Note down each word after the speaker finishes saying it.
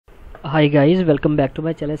Hi guys, welcome back to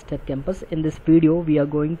my channel Step Campus. In this video we are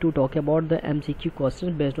going to talk about the MCQ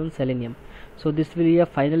questions based on selenium. So this will be a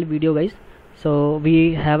final video guys. So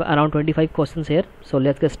we have around 25 questions here. So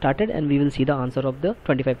let's get started and we will see the answer of the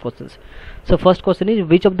 25 questions. So first question is,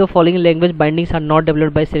 which of the following language bindings are not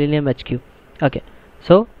developed by Selenium HQ? Okay,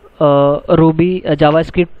 so Ruby,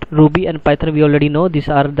 JavaScript, Ruby and Python we already know. These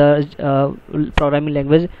are the programming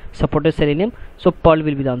language supported Selenium. So Perl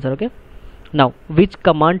will be the answer. Okay, now which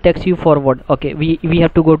command takes you forward? Okay, we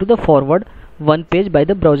have to go to the forward one page by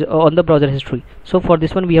the browser on the browser history. So for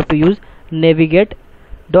this one we have to use navigate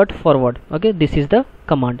dot forward. Okay, this is the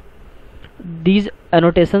command. These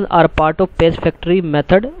annotations are part of page factory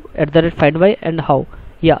method at the find by and how.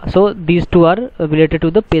 Yeah, so these two are related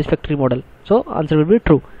to the page factory model. So answer will be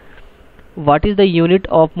true. What is the unit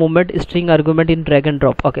of movement string argument in drag and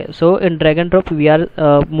drop? Okay, so in drag and drop we are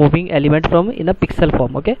moving element from in a pixel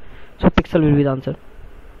form. Okay, so pixel will be the answer.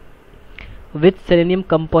 Which Selenium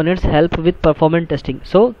components help with performance testing?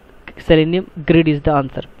 So Selenium grid is the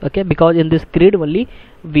answer. Okay, because in this grid only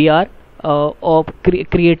we are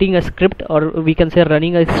creating a script, or we can say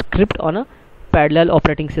running a script on a parallel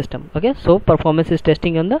operating system. Okay, so performance is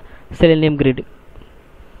testing on the Selenium grid.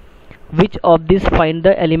 Which of these find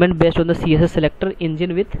the element based on the CSS selector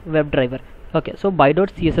engine with WebDriver? Okay, so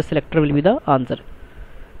by.css selector will be the answer.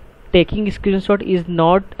 Taking screenshot is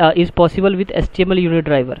not is possible with HTML unit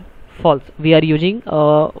driver. False. We are using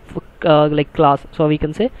like class, so we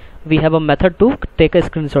can say we have a method to take a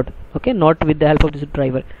screenshot. Okay, not with the help of this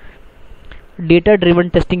driver. Data driven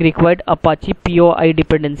testing required Apache POI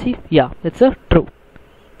dependency. Yeah, it's a true.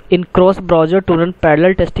 In cross browser to run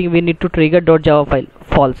parallel testing we need to trigger .java file.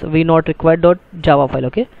 False. We not require .java file.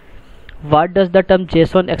 Okay, what does the term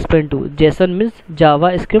JSON explain to? JSON means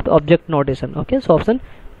JavaScript object notation. Okay, so option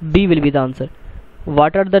B will be the answer.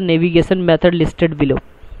 What are the navigation method listed below?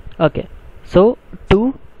 Okay, so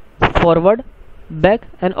to, forward, back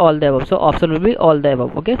and all the above. So option will be all the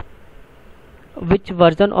above. Okay, which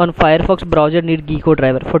version on Firefox browser need Gecko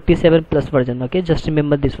driver? 47 plus version. Okay, just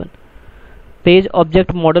remember this one. Page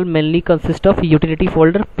object model mainly consists of utility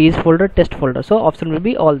folder, page folder, test folder. So option will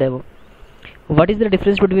be all the above. What is the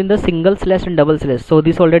difference between the single slash and double slash? So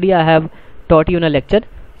this already I have taught you in a lecture.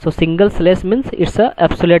 So single slash means it's a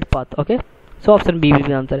absolute path. Okay, so option B will be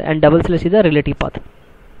the answer, and double slash is a relative path.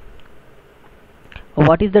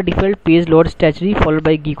 What is the default page load strategy followed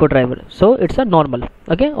by Gecko driver? So it's a normal.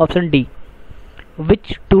 Okay, option D.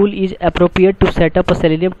 Which tool is appropriate to set up a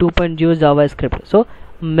Selenium 2.0 JavaScript? So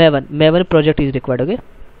Maven project is required. Okay,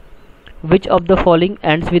 which of the following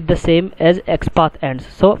ends with the same as XPath ends?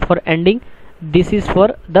 So for ending, this is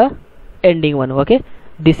for the ending one. Okay,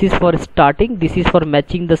 this is for starting, this is for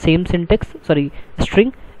matching the same syntax, sorry,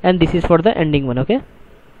 string, and this is for the ending one. Okay,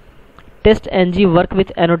 test ng work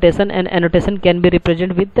with annotation, and annotation can be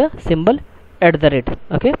represented with the symbol @.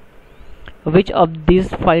 Okay, which of these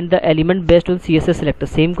find the element based on CSS selector?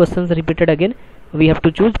 Same questions repeated again. We have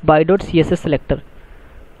to choose by.css selector.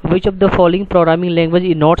 Which of the following programming language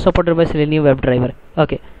is not supported by Selenium WebDriver?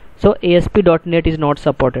 Okay, so ASP.NET is not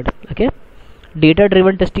supported. Okay, data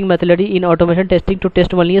driven testing methodology in automation testing to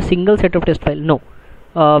test only a single set of test file? No,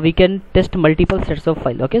 we can test multiple sets of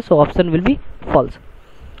file. Okay, so option will be false.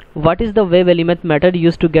 What is the web element method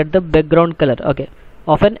used to get the background color? Okay,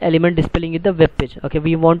 of an element displaying in the web page. Okay,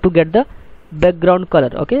 we want to get the background color.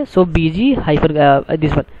 Okay, so bg hyphen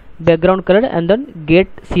this one, background color, and then get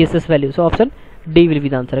CSS value. So option D will be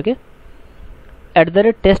the answer. Okay,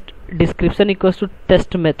 @test description equals to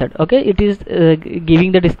test method. Okay, it is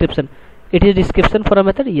giving the description. It is description for a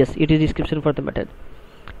method. Yes, it is description for the method.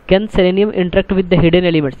 Can Selenium interact with the hidden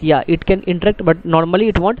elements? Yeah, it can interact, but normally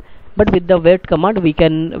it won't. But with the wait command we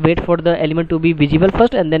can wait for the element to be visible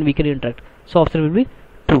first and then we can interact. So option will be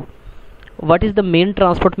true. What is the main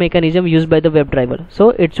transport mechanism used by the WebDriver? So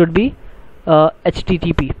it should be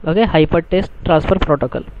HTTP. Okay, hypertext transfer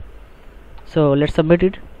protocol. So let's submit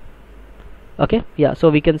it. Okay, yeah, so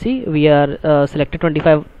we can see we are selected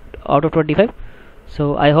 25 out of 25.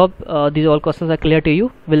 So I hope these all questions are clear to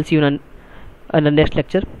you. We'll see you in the next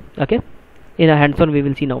lecture. Okay, in a hands-on we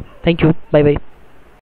will see now. Thank you. Bye bye.